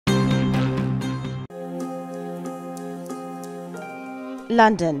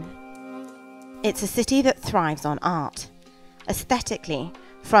London. It's a city that thrives on art. Aesthetically,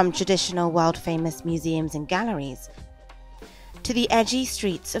 from traditional world-famous museums and galleries to the edgy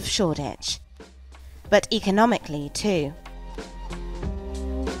streets of Shoreditch, but economically too.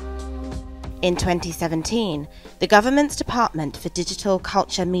 In 2017, the government's Department for Digital,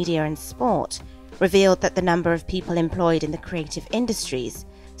 Culture, Media and Sport revealed that the number of people employed in the creative industries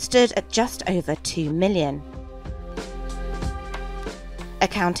stood at just over 2 million,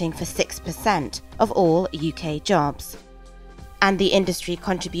 accounting for 6% of all UK jobs. And the industry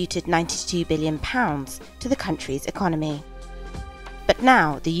contributed £92 billion to the country's economy. But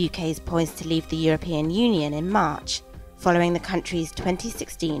now the UK is poised to leave the European Union in March, following the country's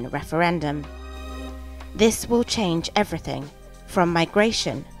 2016 referendum. This will change everything, from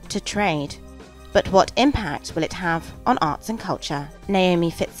migration to trade. But what impact will it have on arts and culture? Naomi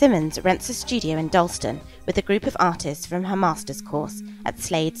Fitzsimmons rents a studio in Dalston with a group of artists from her master's course at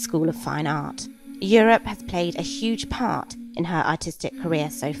Slade School of Fine Art. Europe has played a huge part in her artistic career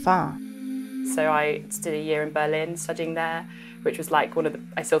so far. So I did a year in Berlin studying there, which was like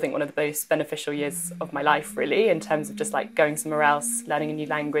I still think one of the most beneficial years of my life, really, in terms of just like going somewhere else, learning a new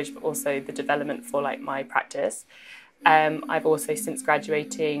language, but also the development for like my practice. I've also, since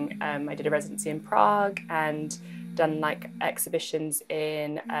graduating, I did a residency in Prague and done like exhibitions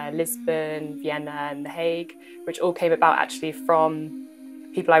in Lisbon, Vienna and The Hague, which all came about actually from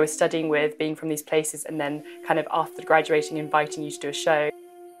people I was studying with being from these places, and then kind of after graduating inviting you to do a show.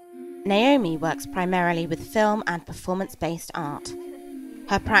 Naomi works primarily with film and performance-based art.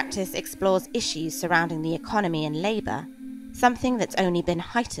 Her practice explores issues surrounding the economy and labour, something that's only been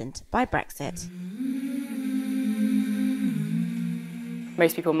heightened by Brexit.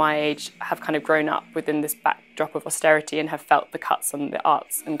 Most people my age have kind of grown up within this backdrop of austerity and have felt the cuts on the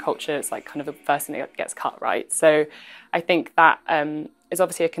arts and culture. It's like kind of the first thing that gets cut, right? So I think that is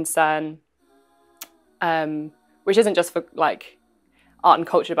obviously a concern, which isn't just for like art and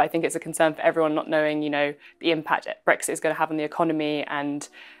culture, but I think it's a concern for everyone, not knowing, you know, the impact Brexit is going to have on the economy and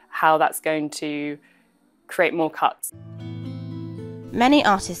how that's going to create more cuts. Many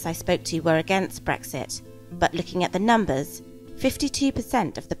artists I spoke to were against Brexit, but looking at the numbers,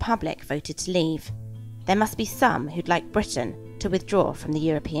 52% of the public voted to leave. There must be some who'd like Britain to withdraw from the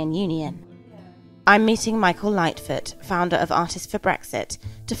European Union. I'm meeting Michael Lightfoot, founder of Artists for Brexit,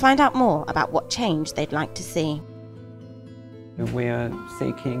 to find out more about what change they'd like to see. We are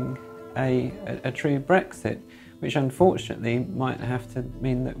seeking a true Brexit, which unfortunately might have to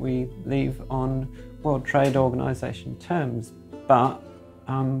mean that we leave on World Trade Organization terms. But,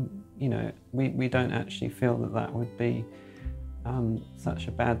 you know, we don't actually feel that that would be such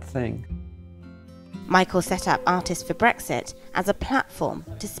a bad thing. Michael set up Artists for Brexit as a platform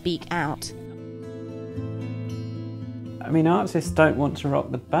to speak out. I mean, artists don't want to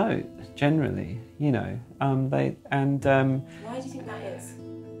rock the boat, generally, you know. Why do you think that is?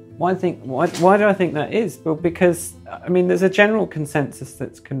 Why do I think that is? Well, because, I mean, there's a general consensus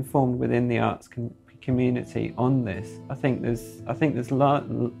that's conformed within the arts community on this. I think there's a lot,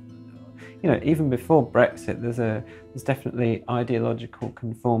 you know, even before Brexit, there's definitely ideological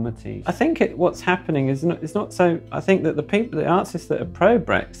conformity. I think what's happening is not so. I think that the artists that are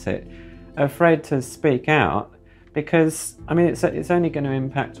pro-Brexit are afraid to speak out because, I mean, it's only going to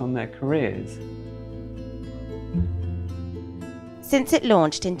impact on their careers. Since it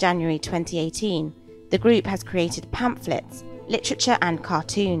launched in January 2018, the group has created pamphlets, literature and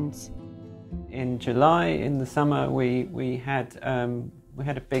cartoons. In July, in the summer, we had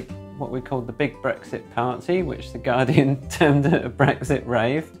a big, what we called the Big Brexit Party, which The Guardian termed a Brexit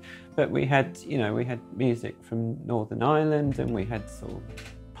rave. But we had music from Northern Ireland, and we had sort of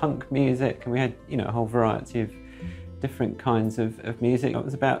punk music, and we had, you know, a whole variety of different kinds of music. It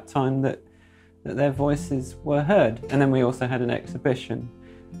was about time that their voices were heard. And then we also had an exhibition,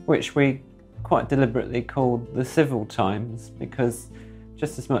 which we quite deliberately called The Civil Times, because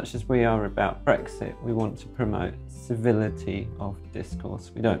just as much as we are about Brexit, we want to promote civility of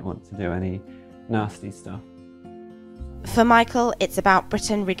discourse. We don't want to do any nasty stuff. For Michael, it's about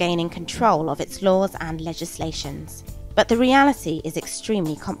Britain regaining control of its laws and legislations. But the reality is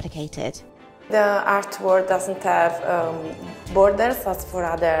extremely complicated. The art world doesn't have borders as for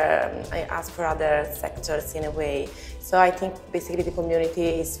other sectors in a way. So I think basically the community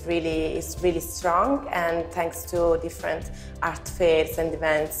is really strong, and thanks to different art fairs and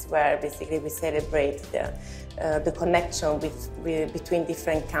events where basically we celebrate the connection between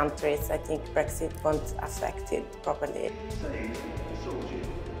different countries, I think Brexit won't affect it properly.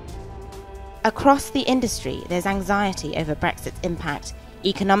 Across the industry, there's anxiety over Brexit's impact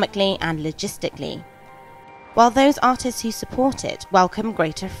economically and logistically. while those artists who support it welcome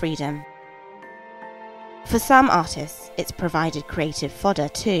greater freedom. For some artists, it's provided creative fodder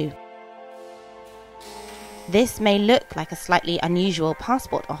too. This may look like a slightly unusual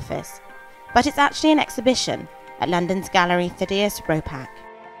passport office, but it's actually an exhibition at London's Gallery Thaddeus Ropac.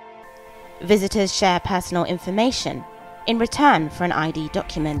 Visitors share personal information in return for an ID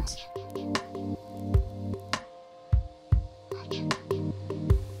document.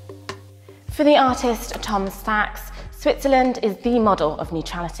 For the artist Tom Sachs, Switzerland is the model of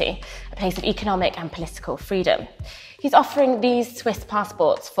neutrality, a place of economic and political freedom. He's offering these Swiss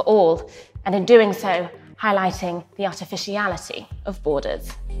passports for all, and in doing so, highlighting the artificiality of borders.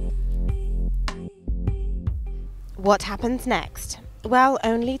 What happens next? Well,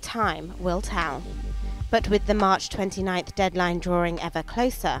 only time will tell. But with the March 29th deadline drawing ever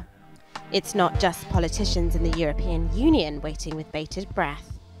closer, it's not just politicians in the European Union waiting with bated breath.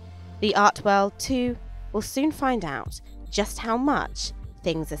 The art world, too, will soon find out just how much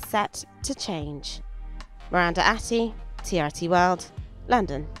things are set to change. Miranda Atty, TRT World,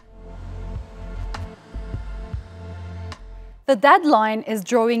 London. The deadline is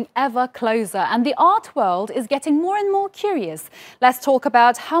drawing ever closer and the art world is getting more and more curious. Let's talk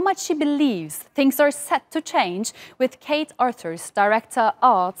about how much she believes things are set to change with Kate Arthurs, Director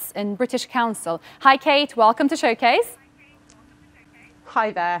Arts in British Council. Hi Kate, welcome to Showcase. Hi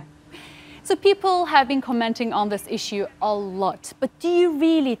there. So people have been commenting on this issue a lot, but do you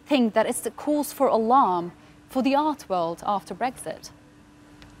really think that it's the cause for alarm for the art world after Brexit?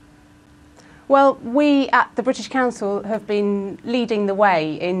 Well, we at the British Council have been leading the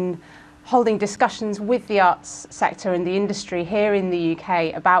way in holding discussions with the arts sector and the industry here in the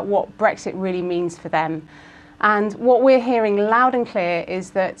UK about what Brexit really means for them. And what we're hearing loud and clear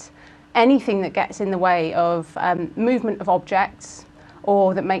is that anything that gets in the way of movement of objects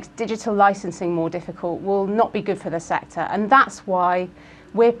or that makes digital licensing more difficult will not be good for the sector. And that's why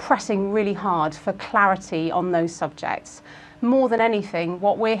we're pressing really hard for clarity on those subjects. More than anything,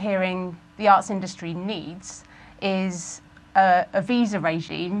 what we're hearing the arts industry needs is a visa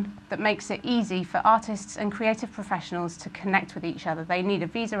regime that makes it easy for artists and creative professionals to connect with each other. They need a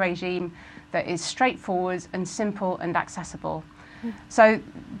visa regime that is straightforward and simple and accessible. So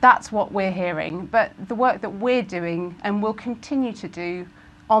that's what we're hearing. But the work that we're doing and will continue to do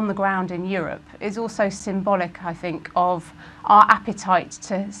on the ground in Europe is also symbolic, I think, of our appetite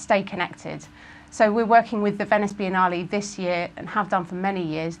to stay connected. So we're working with the Venice Biennale this year and have done for many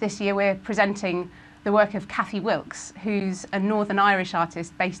years. This year we're presenting the work of Cathy Wilkes, who's a Northern Irish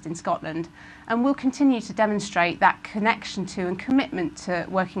artist based in Scotland. And we'll continue to demonstrate that connection to and commitment to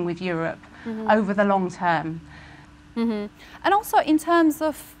working with Europe over the long term. And also in terms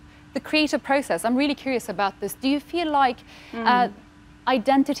of the creative process, I'm really curious about this. Do you feel like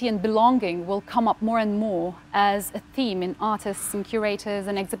identity and belonging will come up more and more as a theme in artists and curators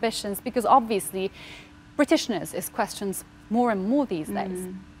and exhibitions? Because obviously Britishness is questioned more and more these days.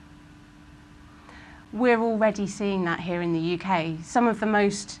 We're already seeing that here in the UK. Some of the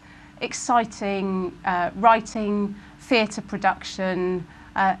most exciting writing, theatre production,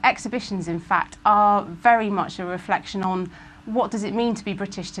 exhibitions in fact are very much a reflection on what does it mean to be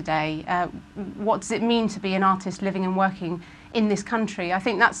British today? What does it mean to be an artist living and working in this country? I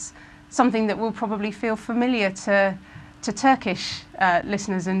think that's something that will probably feel familiar to Turkish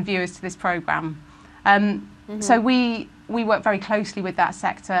listeners and viewers to this programme. So we work very closely with that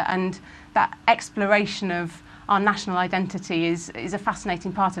sector, and that exploration of our national identity is a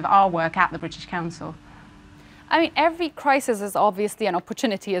fascinating part of our work at the British Council. I mean, every crisis is obviously an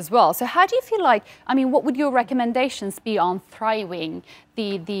opportunity as well. So how do you feel like, I mean, what would your recommendations be on thriving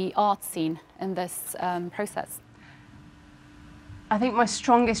the art scene in this process? I think my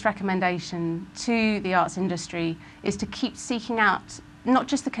strongest recommendation to the arts industry is to keep seeking out not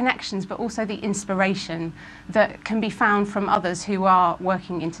just the connections, but also the inspiration that can be found from others who are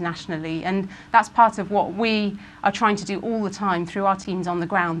working internationally. And that's part of what we are trying to do all the time through our teams on the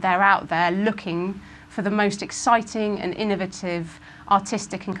ground. They're out there looking for the most exciting and innovative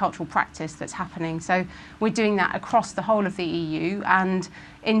artistic and cultural practice that's happening. So we're doing that across the whole of the EU. And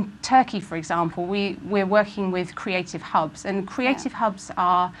in Turkey, for example, we're working with creative hubs. And creative hubs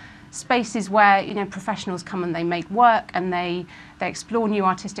are spaces where, you know, professionals come and they make work and they explore new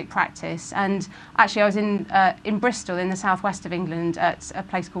artistic practice. And actually I was in Bristol in the southwest of England at a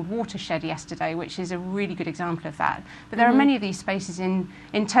place called Watershed yesterday, which is a really good example of that. But there are many of these spaces in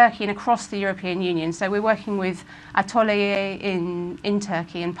Turkey and across the European Union. So we're working with Atölye in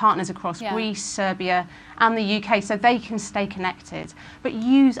Turkey and partners across Greece, Serbia and the UK, so they can stay connected. But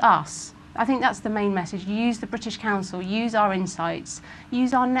use us I think that's the main message. Use the British Council, use our insights,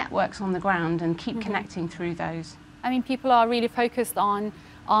 use our networks on the ground and keep connecting through those. I mean, people are really focused on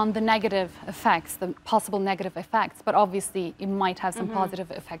the negative effects, the possible negative effects, but obviously it might have some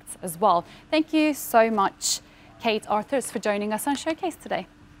positive effects as well. Thank you so much, Kate Arthurs, for joining us on Showcase today.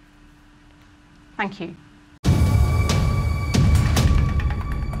 Thank you.